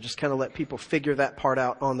like this. I just kind of let people figure that part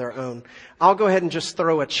out on their own. I'll go ahead and just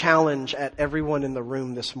throw a challenge at everyone in the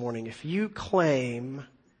room this morning. If you claim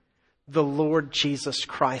the Lord Jesus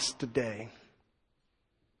Christ today,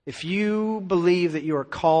 if you believe that you are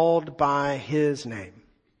called by His name,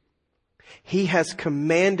 He has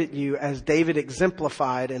commanded you, as David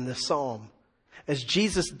exemplified in this psalm, as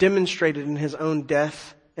Jesus demonstrated in His own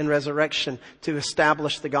death and resurrection to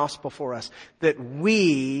establish the gospel for us, that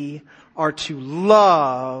we are to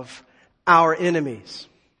love our enemies.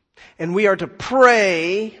 And we are to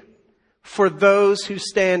pray for those who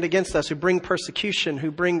stand against us, who bring persecution, who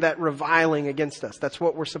bring that reviling against us. That's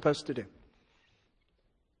what we're supposed to do.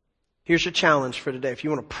 Here's your challenge for today. If you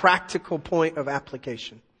want a practical point of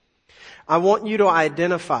application, I want you to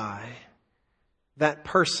identify that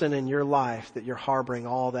person in your life that you're harboring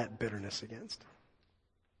all that bitterness against?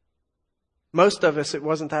 Most of us, it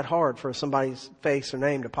wasn't that hard for somebody's face or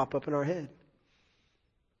name to pop up in our head.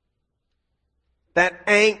 That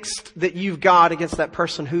angst that you've got against that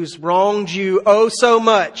person who's wronged you oh so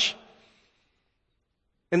much,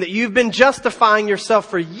 and that you've been justifying yourself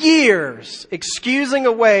for years, excusing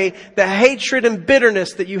away the hatred and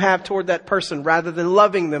bitterness that you have toward that person rather than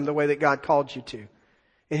loving them the way that God called you to.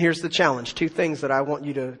 And here's the challenge. 2 things that I want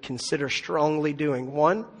you to consider strongly doing.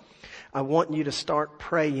 1, I want you to start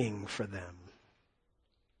praying for them.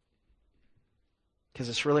 Because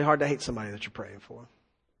it's really hard to hate somebody that you're praying for.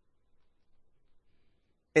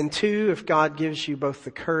 And 2, if God gives you both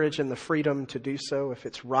the courage and the freedom to do so, if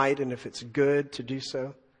it's right and if it's good to do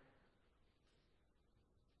so,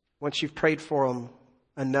 once you've prayed for them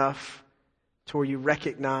enough to where you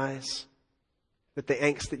recognize that the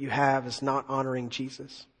angst that you have is not honoring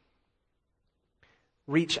Jesus,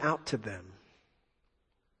 reach out to them.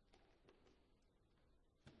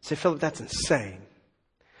 Say, Philip, that's insane.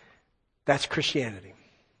 That's Christianity.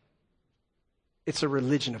 It's a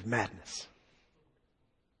religion of madness.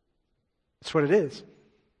 That's what it is.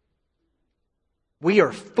 We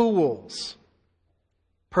are fools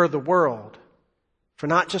per the world for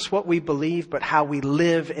not just what we believe, but how we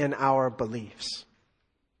live in our beliefs.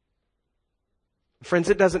 Friends,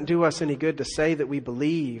 it doesn't do us any good to say that we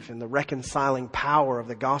believe in the reconciling power of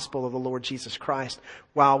the gospel of the Lord Jesus Christ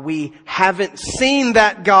while we haven't seen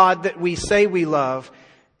that God that we say we love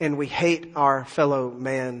and we hate our fellow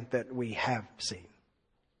man that we have seen.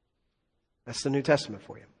 That's the New Testament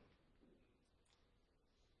for you.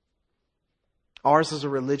 Ours is a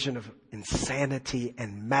religion of insanity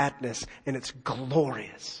and madness, and it's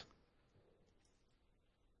glorious.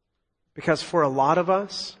 Because for a lot of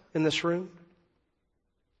us in this room,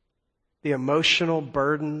 the emotional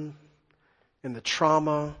burden and the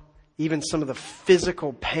trauma, even some of the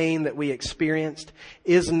physical pain that we experienced,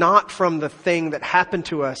 is not from the thing that happened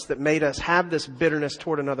to us that made us have this bitterness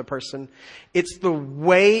toward another person. It's the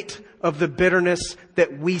weight of the bitterness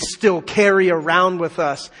that we still carry around with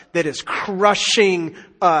us that is crushing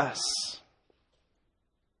us.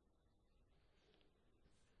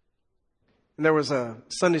 And there was a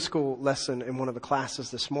Sunday school lesson in one of the classes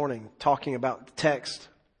this morning talking about the text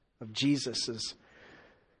of Jesus'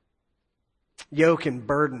 yoke and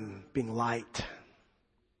burden being light.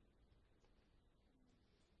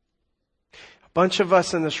 A bunch of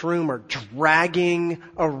us in this room are dragging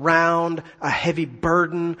around a heavy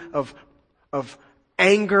burden of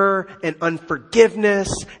anger and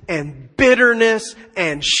unforgiveness and bitterness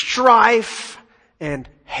and strife and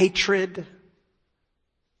hatred.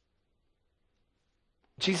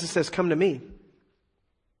 Jesus says, come to me.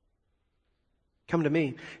 Come to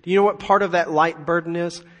me. Do you know what part of that light burden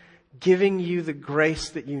is? Giving you the grace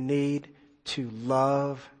that you need to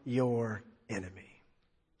love your enemy.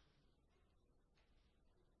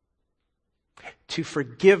 To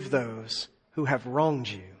forgive those who have wronged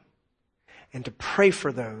you. And to pray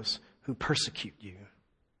for those who persecute you.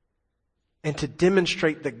 And to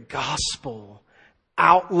demonstrate the gospel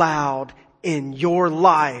out loud in your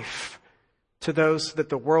life to those that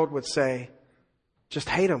the world would say, just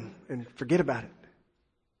hate them and forget about it.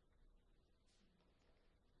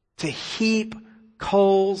 To heap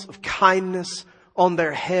coals of kindness on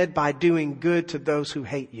their head by doing good to those who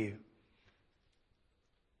hate you.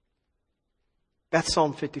 That's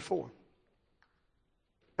Psalm 54.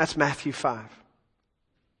 That's Matthew 5.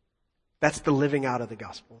 That's the living out of the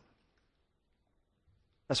gospel.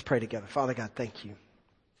 Let's pray together. Father God, thank you.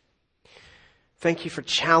 Thank you for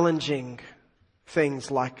challenging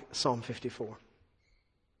things like Psalm 54.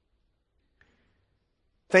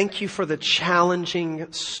 Thank you for the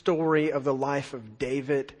challenging story of the life of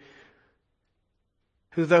David,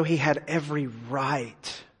 who, though he had every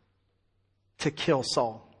right to kill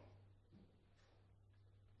Saul,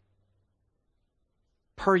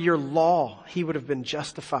 per your law, he would have been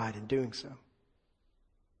justified in doing so.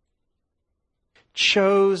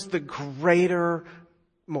 Chose the greater,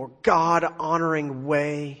 more God-honoring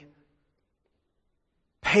way,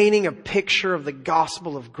 painting a picture of the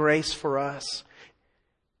gospel of grace for us,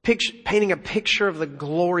 painting a picture of the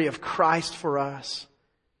glory of Christ for us.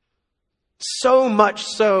 So much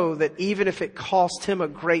so that even if it cost him a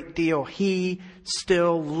great deal, he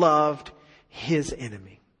still loved his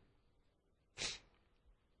enemy.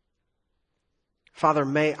 Father,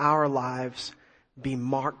 may our lives be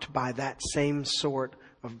marked by that same sort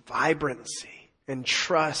of vibrancy and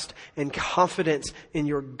trust and confidence in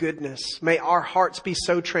your goodness. May our hearts be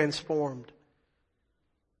so transformed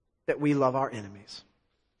that we love our enemies.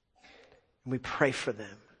 And we pray for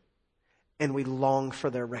them. and we long for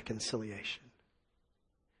their reconciliation.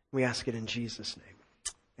 We ask it in Jesus'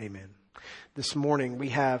 name. Amen. This morning we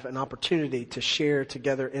have an opportunity to share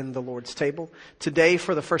together in the Lord's table. Today,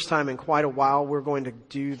 for the first time in quite a while, we're going to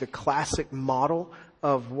do the classic model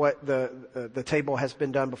of what the table has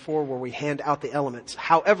been done before, where we hand out the elements.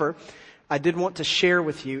 However, I did want to share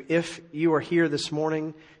with you, if you are here this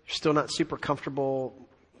morning, you're still not super comfortable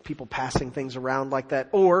people passing things around like that,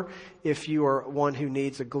 or if you are one who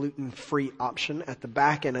needs a gluten-free option, at the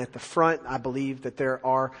back and at the front, I believe that there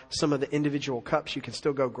are some of the individual cups. You can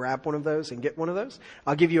still go grab one of those and get one of those.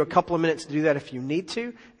 I'll give you a couple of minutes to do that if you need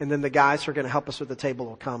to, and then the guys who are going to help us with the table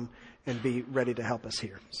will come and be ready to help us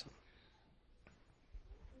here. So.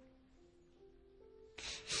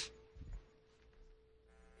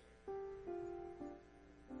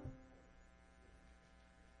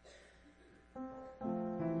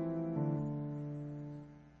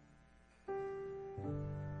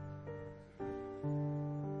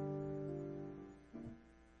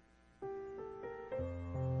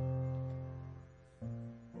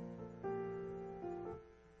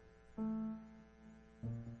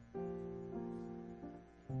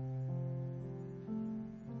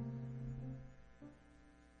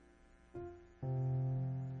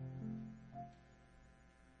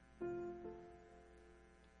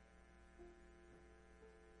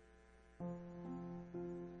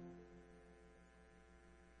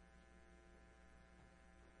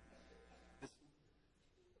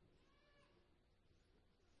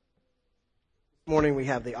 This morning we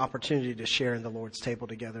have the opportunity to share in the Lord's table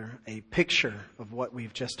together a picture of what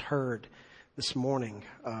we've just heard this morning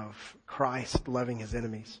of Christ loving his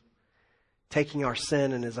enemies, taking our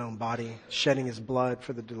sin in his own body, shedding his blood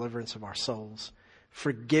for the deliverance of our souls,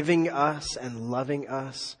 forgiving us and loving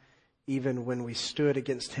us even when we stood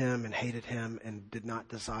against him and hated him and did not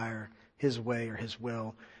desire his way or his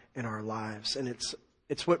will in our lives. And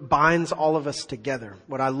it's what binds all of us together.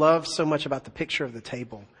 What I love so much about the picture of the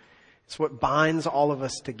table, it's what binds all of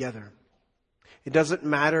us together. It doesn't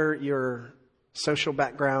matter your social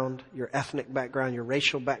background, your ethnic background, your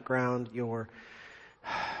racial background, your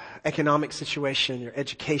economic situation, your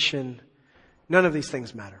education. None of these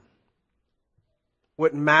things matter.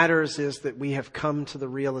 What matters is that we have come to the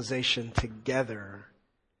realization together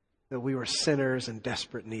that we were sinners in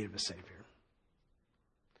desperate need of a Savior.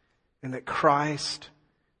 And that Christ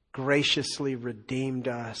graciously redeemed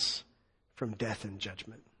us from death and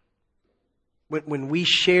judgment. When we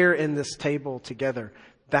share in this table together,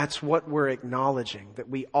 that's what we're acknowledging, that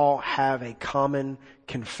we all have a common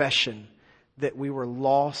confession that we were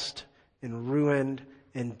lost and ruined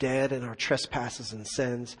and dead in our trespasses and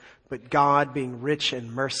sins, but God, being rich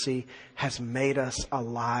in mercy, has made us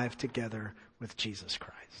alive together with Jesus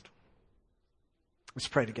Christ. Let's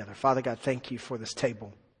pray together. Father God, thank you for this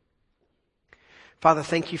table. Father,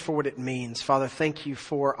 thank you for what it means. Father, thank you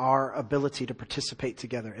for our ability to participate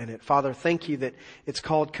together in it. Father, thank you that it's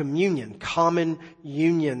called communion, common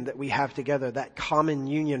union that we have together, that common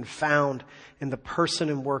union found in the person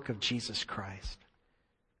and work of Jesus Christ.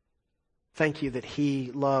 Thank you that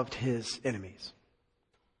he loved his enemies.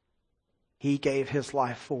 He gave his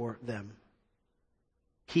life for them.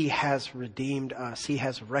 He has redeemed us. He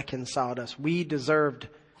has reconciled us. We deserved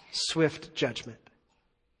swift judgment.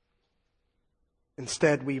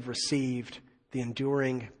 Instead, we've received the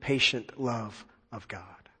enduring, patient love of God.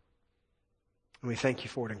 And we thank you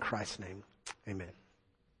for it in Christ's name. Amen.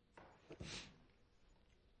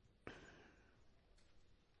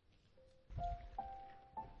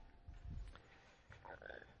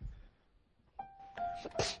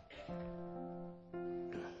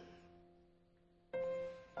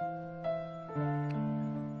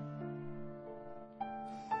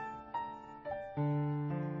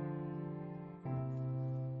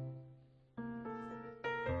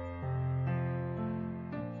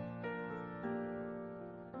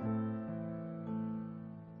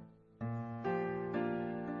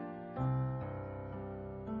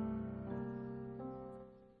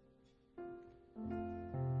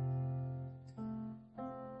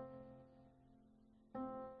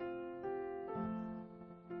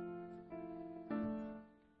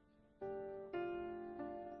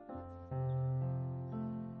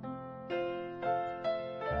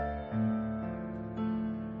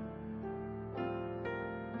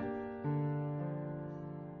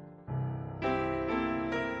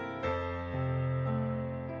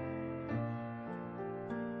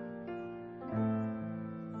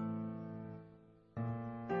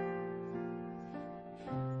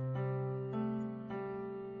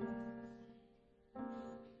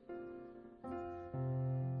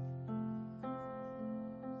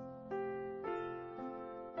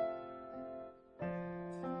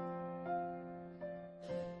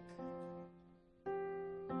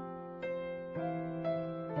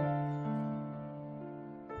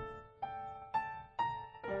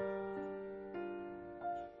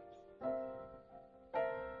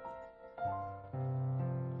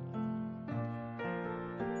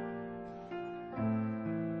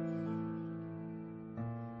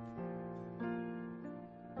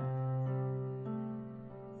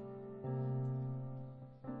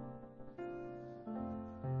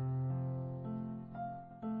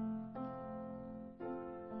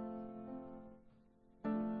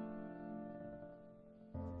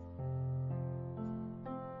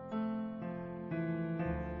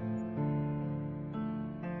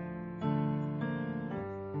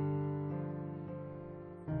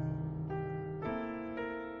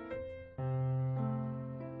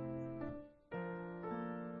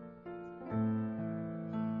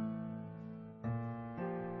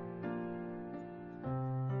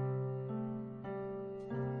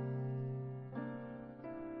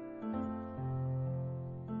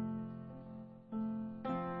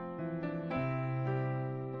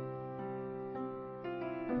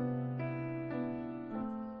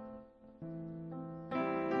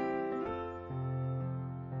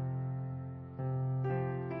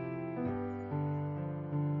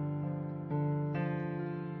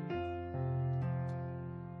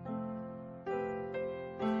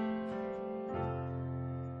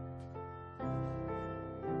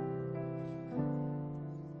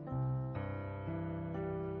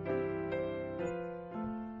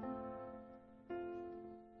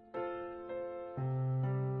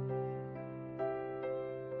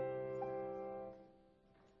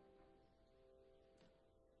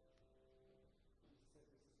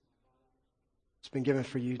 It's been given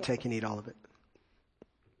for you. Take and eat all of it.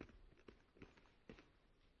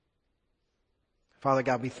 Father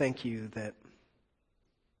God, we thank you that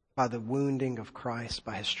by the wounding of Christ,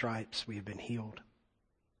 by his stripes, we have been healed.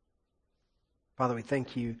 Father, we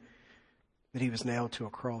thank you that he was nailed to a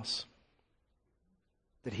cross,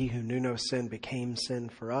 that he who knew no sin became sin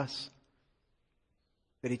for us,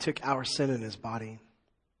 that he took our sin in his body,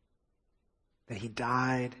 that he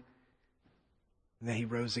died, and that he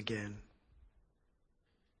rose again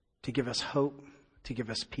to give us hope, to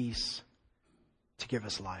give us peace, to give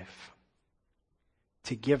us life,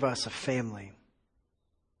 to give us a family,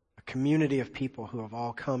 a community of people who have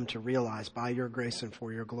all come to realize by your grace and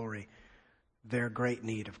for your glory their great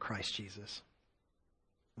need of Christ Jesus.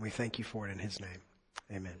 And we thank you for it in his name.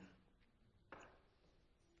 Amen.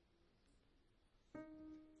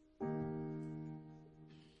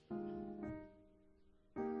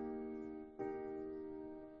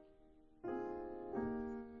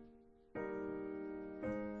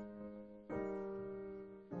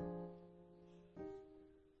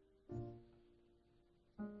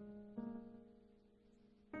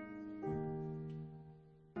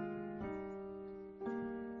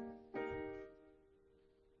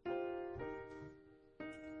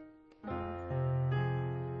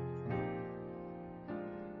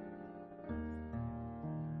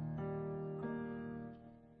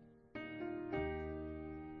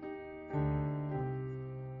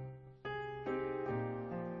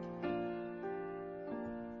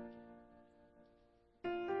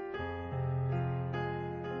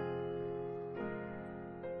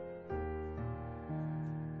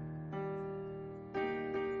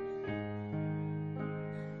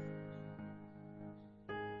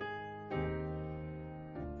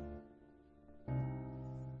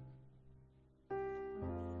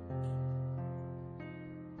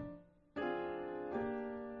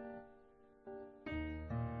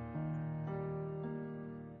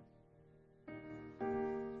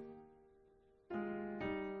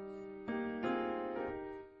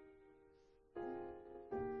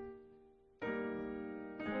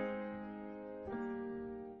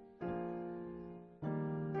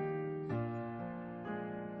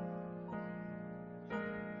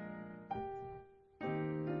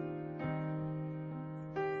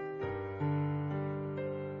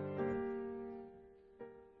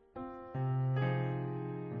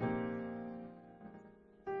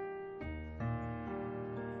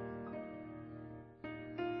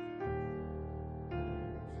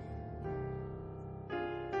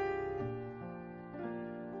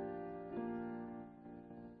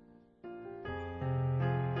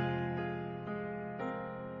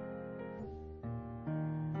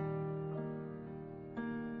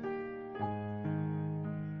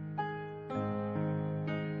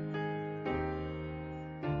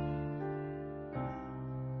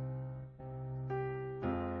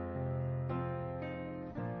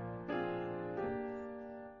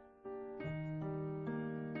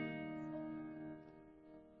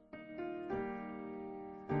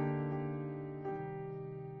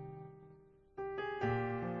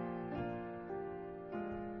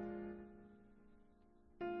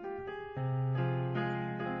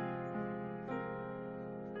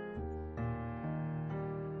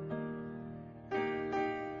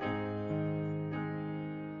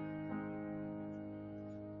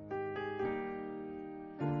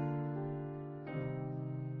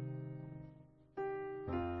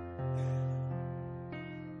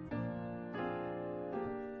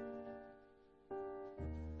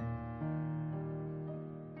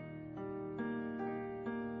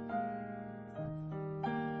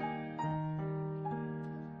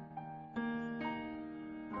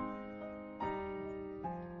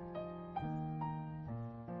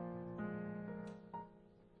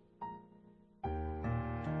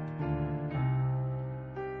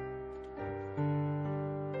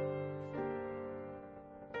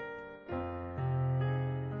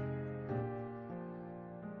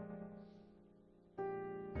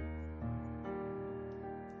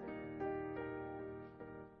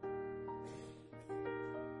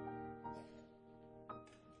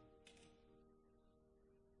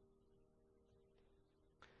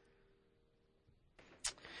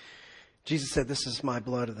 Jesus said, "This is my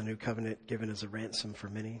blood of the new covenant given as a ransom for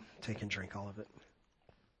many. Take and drink all of it."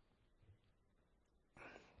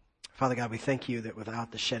 Father God, we thank you that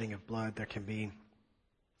without the shedding of blood, there can be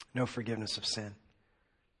no forgiveness of sin.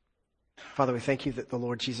 Father, we thank you that the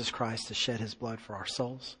Lord Jesus Christ has shed his blood for our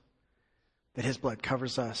souls, that his blood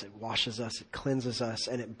covers us, it washes us, it cleanses us,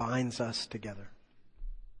 and it binds us together.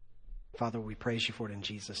 Father, we praise you for it in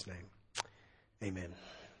Jesus' name. Amen.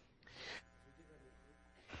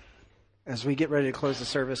 As we get ready to close the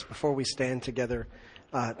service, before we stand together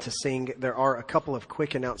to sing, there are a couple of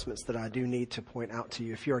quick announcements that I do need to point out to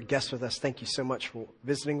you. If you're a guest with us, thank you so much for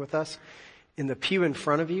visiting with us. In the pew in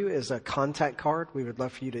front of you is a contact card. We would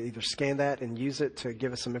love for you to either scan that and use it to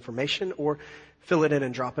give us some information, or fill it in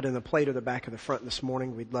and drop it in the plate or the back of the front this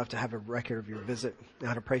morning. We'd love to have a record of your visit and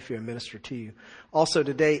how to pray for you and minister to you. Also,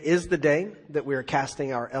 today is the day that we are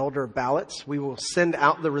casting our elder ballots. We will send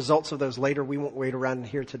out the results of those later. We won't wait around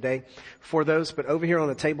here today for those. But over here on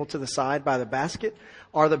the table to the side by the basket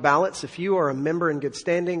are the ballots. If you are a member in good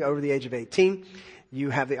standing over the age of 18, you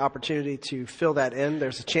have the opportunity to fill that in.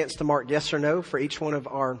 There's a chance to mark yes or no for each one of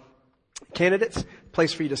our candidates.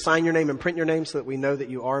 Place for you to sign your name and print your name so that we know that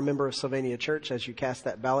you are a member of Sylvania Church as you cast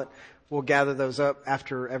that ballot. We'll gather those up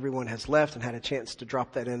after everyone has left and had a chance to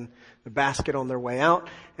drop that in the basket on their way out.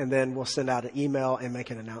 And then we'll send out an email and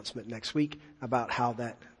make an announcement next week about how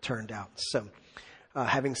that turned out. So,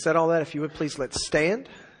 having said all that, if you would please, let's stand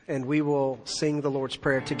and we will sing the Lord's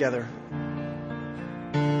Prayer together.